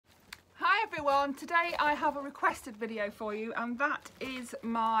everyone, today I have a requested video for you, and that is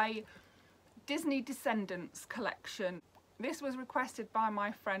my Disney Descendants collection. This was requested by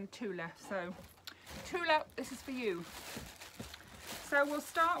my friend Tula, so Tula, this is for you. So we'll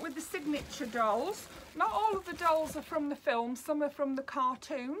start with the signature dolls. Not all of the dolls are from the film, some are from the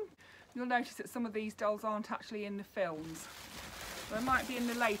cartoon. You'll notice that some of these dolls aren't actually in the films. They might be in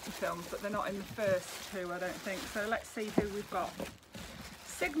the later films, but they're not in the first two, I don't think. So let's see who we've got.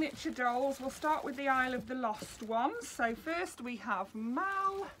 Signature dolls, we'll start with the Isle of the Lost ones. So first we have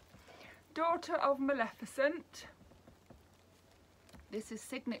Mal, daughter of Maleficent. This is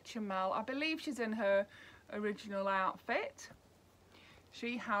signature Mal. I believe she's in her original outfit.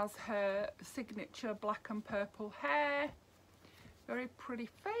 She has her signature black and purple hair, very pretty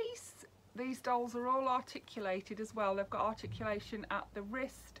face. These dolls are all articulated as well. They've got articulation at the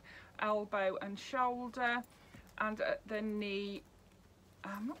wrist, elbow and shoulder, and at the knee.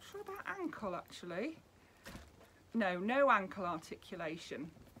 I'm not sure about ankle actually. No ankle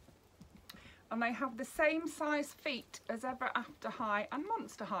articulation. And they have the same size feet as Ever After High and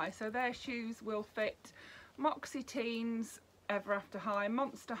Monster High. So their shoes will fit Moxie Teens, Ever After High,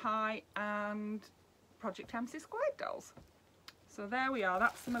 Monster High and Project MC Squared dolls. So there we are,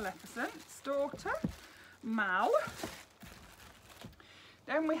 that's Maleficent's daughter, Mal.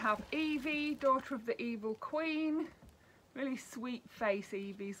 Then we have Evie, daughter of the Evil Queen. Really sweet face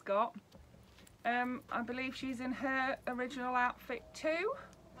Evie's got. I believe she's in her original outfit too.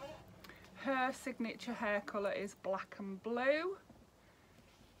 Her signature hair colour is black and blue.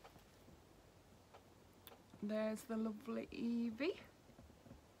 There's the lovely Evie.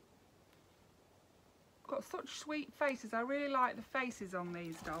 Got such sweet faces. I really like the faces on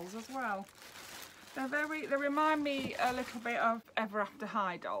these dolls as well. They remind me a little bit of Ever After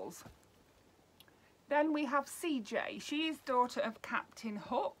High dolls. Then we have CJ. She is daughter of Captain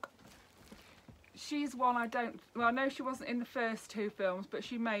Hook. She's one I know she wasn't in the first two films, but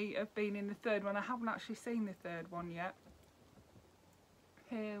she may have been in the third one. I haven't actually seen the third one yet.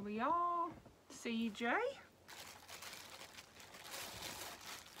 Here we are, CJ.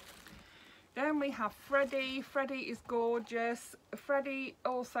 Then we have Freddie. Freddie is gorgeous. Freddie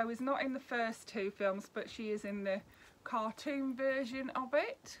also is not in the first two films, but she is in the cartoon version of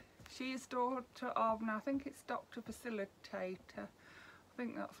it. She is daughter of, now I think it's Dr. Facilitator. I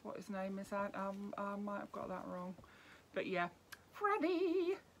think that's what his name is. I might have got that wrong. But yeah,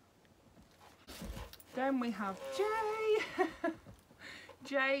 Freddie. Then we have Jay.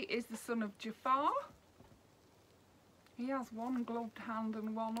 Jay is the son of Jafar. He has one gloved hand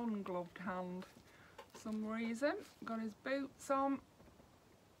and one ungloved hand for some reason. Got his boots on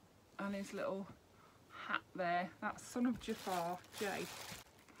and his little hat there. That's son of Jafar, Jay.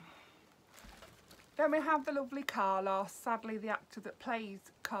 Then we have the lovely Carlos. Sadly, the actor that plays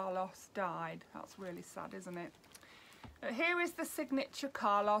Carlos died. That's really sad, isn't it? Here is the signature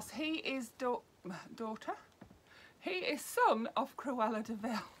Carlos. He is daughter. He is son of Cruella de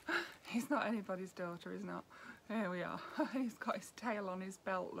Vil. He's not anybody's daughter, he's not. Here we are. He's got his tail on his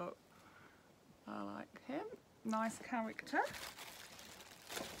belt, look. I like him. Nice character.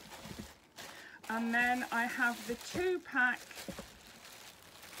 And then I have the 2-pack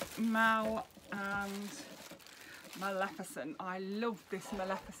Mal and Maleficent. I love this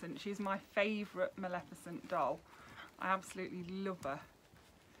Maleficent. She's my favourite Maleficent doll. I absolutely love her.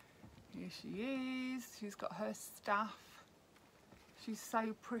 Here she is. She's got her staff. She's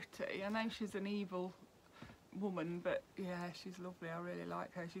so pretty. I know she's an evil woman, but yeah, she's lovely. I really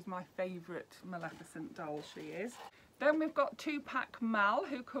like her. She's my favourite Maleficent doll, she is. Then we've got 2-pack Mal,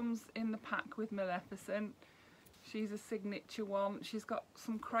 who comes in the pack with Maleficent. She's a signature one. She's got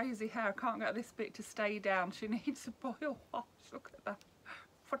some crazy hair. I can't get this bit to stay down. She needs a boil wash. Look at that.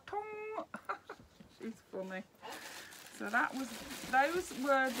 Fa-tong! She's funny. So those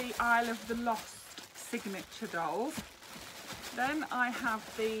were the Isle of the Lost signature dolls. Then I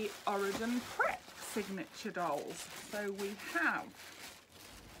have the Oregon Prep signature dolls. So we have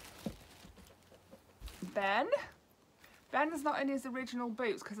Ben. Ben's not in his original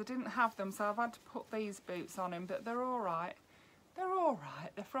boots because I didn't have them, so I've had to put these boots on him, but they're all right. They're all right.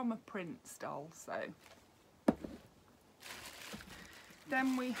 They're from a Prince doll, so.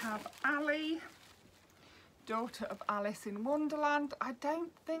 Then we have Ali, daughter of Alice in Wonderland. I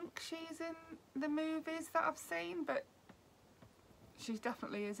don't think she's in the movies that I've seen, but she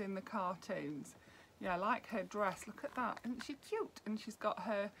definitely is in the cartoons. Yeah, I like her dress. Look at that. Isn't she cute? And she's got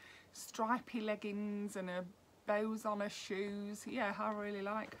her stripy leggings and her bows on her shoes. Yeah, I really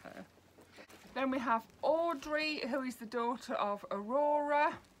like her. Then we have Audrey, who is the daughter of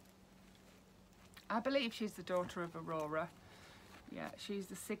Aurora. I believe she's the daughter of Aurora. Yeah, she's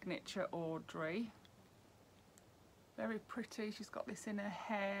the signature Audrey. Very pretty. She's got this in her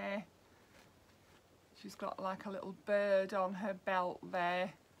hair. She's got like a little bird on her belt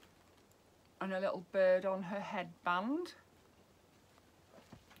there and a little bird on her headband.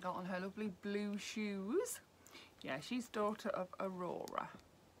 Got on her lovely blue shoes. Yeah, she's daughter of Aurora.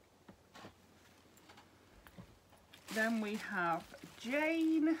 Then we have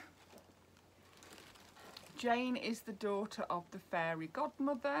Jane. Jane is the daughter of the fairy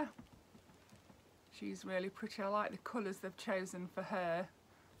godmother. She's really pretty. I like the colours they've chosen for her.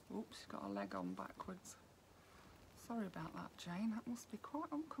 Oops, she's got her leg on backwards. Sorry about that, Jane. That must be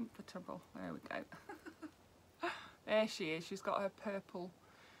quite uncomfortable. There we go. There she is. She's got her purple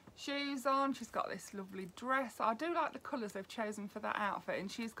shoes on. She's got this lovely dress. I do like the colours they've chosen for that outfit. And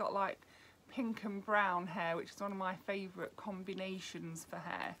she's got like pink and brown hair, which is one of my favourite combinations for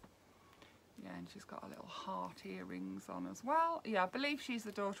hair. Yeah, and she's got a little heart earrings on as well. Yeah, I believe she's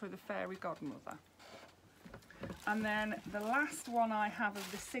the daughter of the fairy godmother. And then the last one I have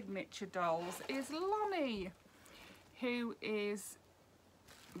of the signature dolls is Lonnie, who is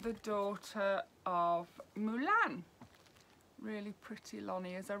the daughter of Mulan. Really pretty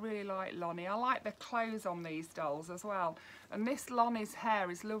Lonnie is. I really like Lonnie. I like the clothes on these dolls as well. And this Lonnie's hair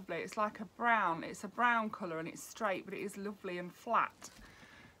is lovely. It's like a brown. It's a brown colour and it's straight, but it is lovely and flat.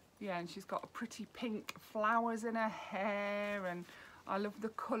 Yeah, and she's got pretty pink flowers in her hair, and I love the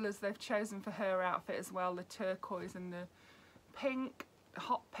colours they've chosen for her outfit as well. The turquoise and the pink,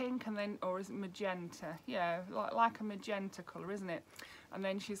 hot pink, and then, or is it magenta? Yeah, like a magenta colour, isn't it? And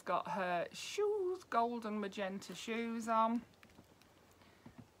then she's got her shoes, golden magenta shoes on.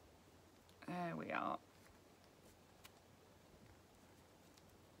 There we are.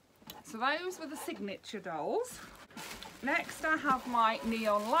 So those were the signature dolls. Next I have my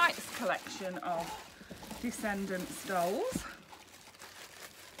Neon Lights collection of Descendants dolls.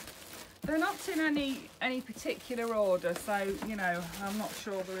 They're not in any particular order, so you know, I'm not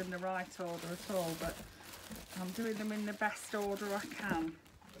sure they're in the right order at all, but I'm doing them in the best order I can.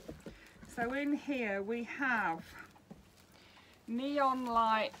 So in here we have Neon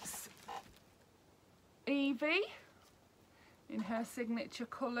Lights Evie in her signature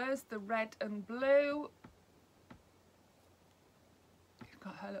colours, the red and blue. She's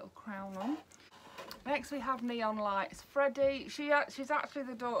got her little crown on. Next we have Neon Lights Freddie. She's actually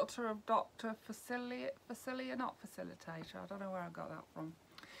the daughter of Dr. Facilitator, not Facilitator. I don't know where I got that from.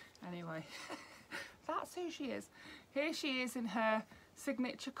 Anyway, that's who she is. Here she is in her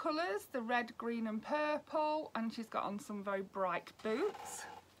signature colours, the red, green and purple, and she's got on some very bright boots.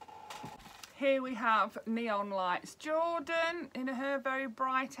 Here we have Neon Lights Jordan in her very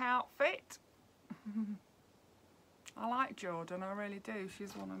bright outfit. I like Jordan, I really do.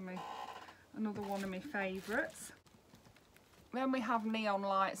 She's another one of my favourites. Then we have Neon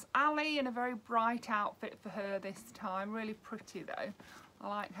Lights Ali in a very bright outfit for her this time. Really pretty though. I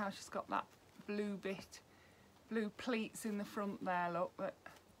like how she's got that blue pleats in the front there, look. That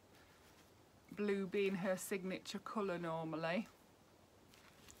blue being her signature colour normally.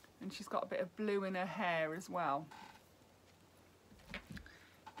 And she's got a bit of blue in her hair as well.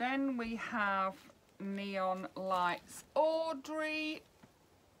 Then we have Neon Lights Audrey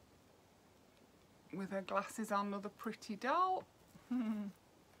with her glasses on, another pretty doll.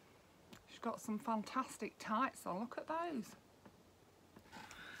 She's got some fantastic tights on, look at those.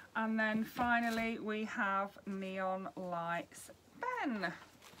 And then finally we have Neon Lights Ben.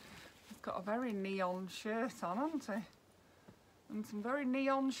 He's got a very neon shirt on, hasn't he? And some very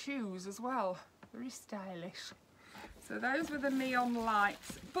neon shoes as well, very stylish. So those were the Neon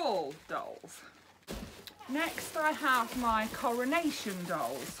Lights ball dolls. Next I have my coronation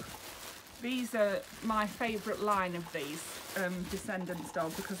dolls. These are my favourite line of these Descendants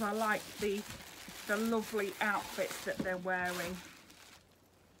dolls because I like the lovely outfits that they're wearing.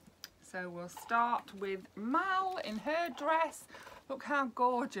 So we'll start with Mal in her dress. Look how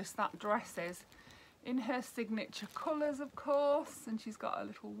gorgeous that dress is. In her signature colours, of course, and she's got a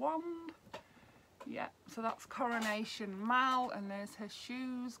little wand. Yeah, so that's Coronation Mal, and there's her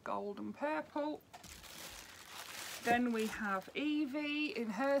shoes, gold and purple. Then we have Evie in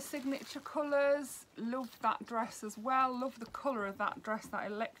her signature colours. Love that dress as well. Love the colour of that dress, that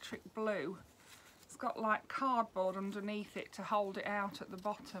electric blue. It's got like cardboard underneath it to hold it out at the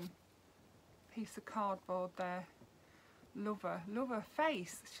bottom. Piece of cardboard there. Love her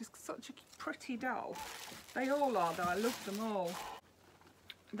face. She's such a pretty doll. They all are though, I love them all.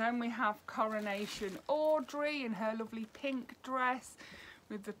 Then we have Coronation Audrey in her lovely pink dress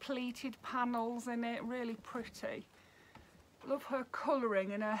with the pleated panels in it, really pretty. Love her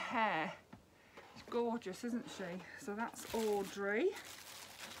colouring in her hair. She's gorgeous, isn't she? So that's Audrey.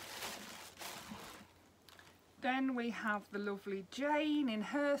 Then we have the lovely Jane in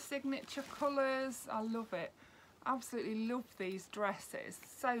her signature colours. I love it. Absolutely love these dresses.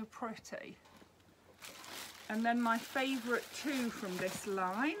 So pretty. And then my favourite two from this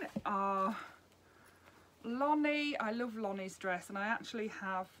line are Lonnie. I love Lonnie's dress, and I actually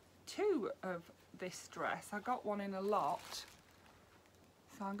have two of this dress. I got one in a lot.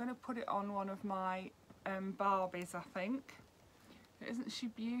 So I'm going to put it on one of my Barbies, I think. Isn't she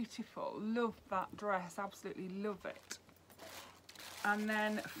beautiful? Love that dress, absolutely love it. And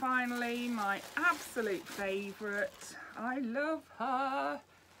then finally, my absolute favourite. I love her.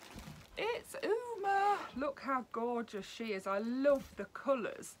 It's Uma. Look how gorgeous she is. I love the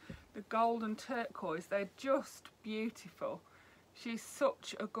colours, the gold and turquoise. They're just beautiful. She's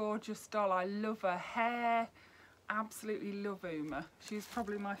such a gorgeous doll. I love her hair. Absolutely love Uma. She's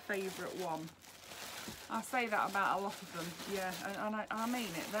probably my favourite one. I say that about a lot of them, yeah, and I mean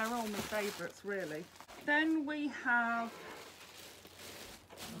it. They're all my favourites, really. Then we have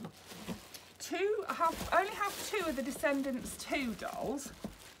two. I only have two of the Descendants 2 dolls,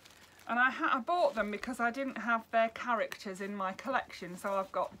 and I bought them because I didn't have their characters in my collection. So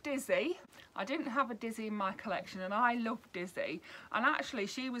I've got Dizzy. I didn't have a Dizzy in my collection, and I love Dizzy. And actually,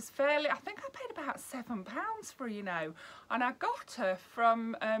 she was fairly, I think I paid about £7 for her, you know. And I got her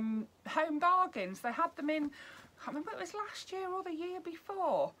from Home Bargains. They had them in, I can't remember if it was last year or the year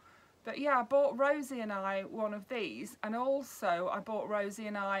before. But yeah, I bought Rosie and I one of these. And also, I bought Rosie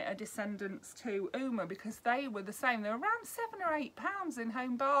and I a Descendants 2 Uma, because they were the same. They were around £7 or £8 in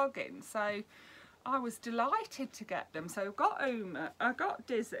Home Bargains. So I was delighted to get them. So I got Uma, I got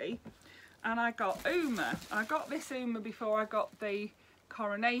Dizzy. And I got Uma. I got this Uma before I got the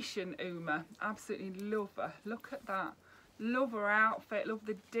Coronation Uma. Absolutely love her. Look at that. Love her outfit. Love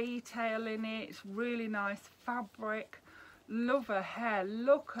the detail in it. It's really nice fabric. Love her hair.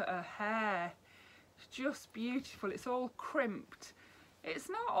 Look at her hair. It's just beautiful. It's all crimped. It's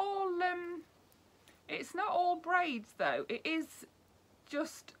not all braids though. It is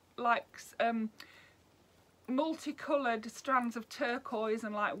just like multicoloured strands of turquoise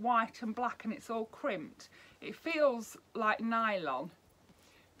and like white and black, and it's all crimped. It feels like nylon,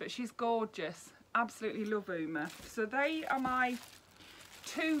 but she's gorgeous. Absolutely love Uma. So they are my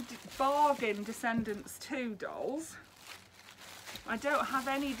two bargain Descendants 2 dolls. I don't have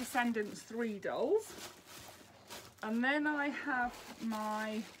any Descendants 3 dolls. And then I have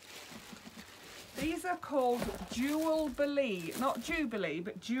my, these are called Jubilee, not Jubilee,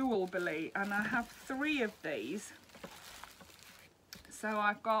 but Jubilee, and I have 3 of these. So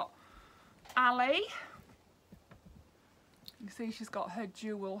I've got Ali. You see she's got her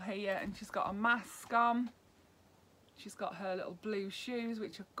jewel here, and she's got a mask on. She's got her little blue shoes,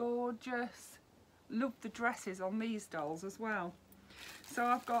 which are gorgeous. Love the dresses on these dolls as well. So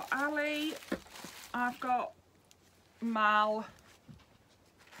I've got Ali, I've got Mal.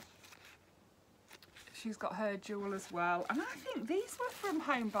 She's got her jewel as well, and I think these were from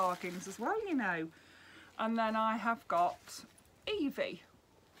Home Bargains as well, you know. And then I have got Evie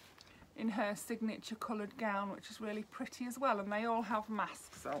in her signature coloured gown, which is really pretty as well, and they all have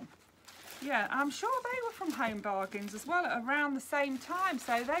masks on. Yeah, I'm sure they were from Home Bargains as well at around the same time,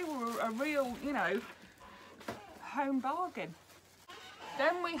 so they were a real, you know, home bargain.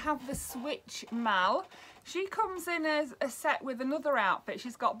 Then we have the Switch Mal. She comes in as a set with another outfit.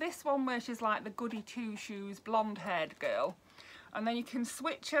 She's got this one where she's like the goody two-shoes blonde haired girl, and then you can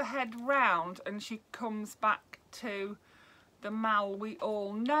switch her head round and she comes back to the Mal we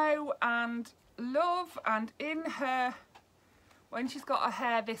all know and love. And in her, when she's got her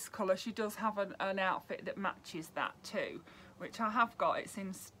hair this colour, she does have an outfit that matches that too, which I have got. It's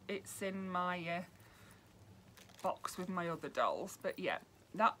in my box with my other dolls. But yeah,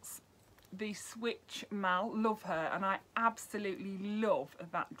 that's the Switch Mal. Love her, and I absolutely love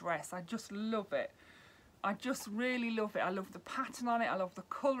that dress. I just love it. I just really love it. I love the pattern on it. I love the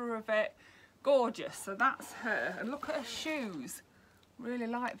colour of it. Gorgeous. So that's her. And look at her shoes. Really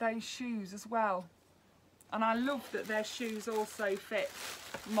like those shoes as well. And I love that their shoes also fit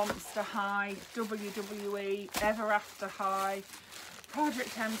Monster High, WWE, Ever After High,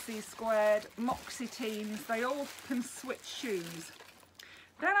 Project MC Squared, Moxie Teens. They all can switch shoes.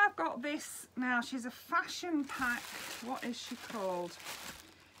 Then I've got this, now she's a fashion pack. What is she called?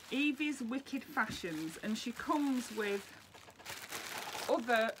 Evie's Wicked Fashions, and she comes with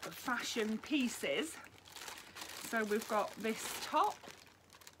other fashion pieces. So we've got this top.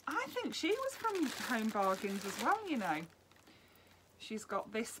 I think she was from Home Bargains as well, you know. She's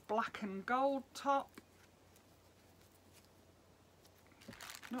got this black and gold top.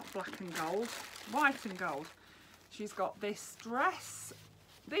 not black and gold, white and gold. She's got this dress.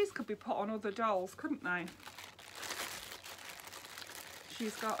 These could be put on other dolls, couldn't they?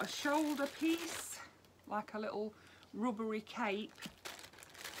 She's got a shoulder piece, like a little rubbery cape.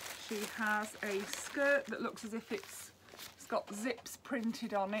 She has a skirt that looks as if it's got zips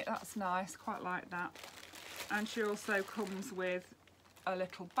printed on it. That's nice, quite like that. And she also comes with a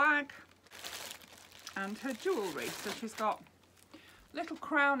little bag and her jewellery. So she's got little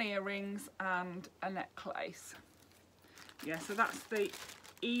crown earrings and a necklace. Yeah, so that's the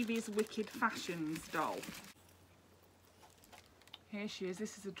Evie's Wicked Fashions doll. Here she is.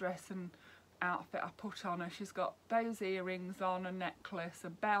 This is a dress and outfit I put on her. She's got those earrings on, a necklace, a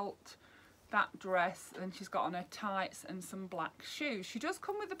belt, that dress, and she's got on her tights and some black shoes. She does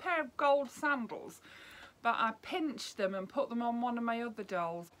come with a pair of gold sandals, but I pinched them and put them on one of my other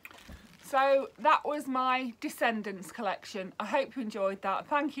dolls. So that was my Descendants collection. I hope you enjoyed that.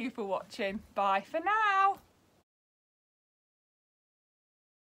 Thank you for watching. Bye for now.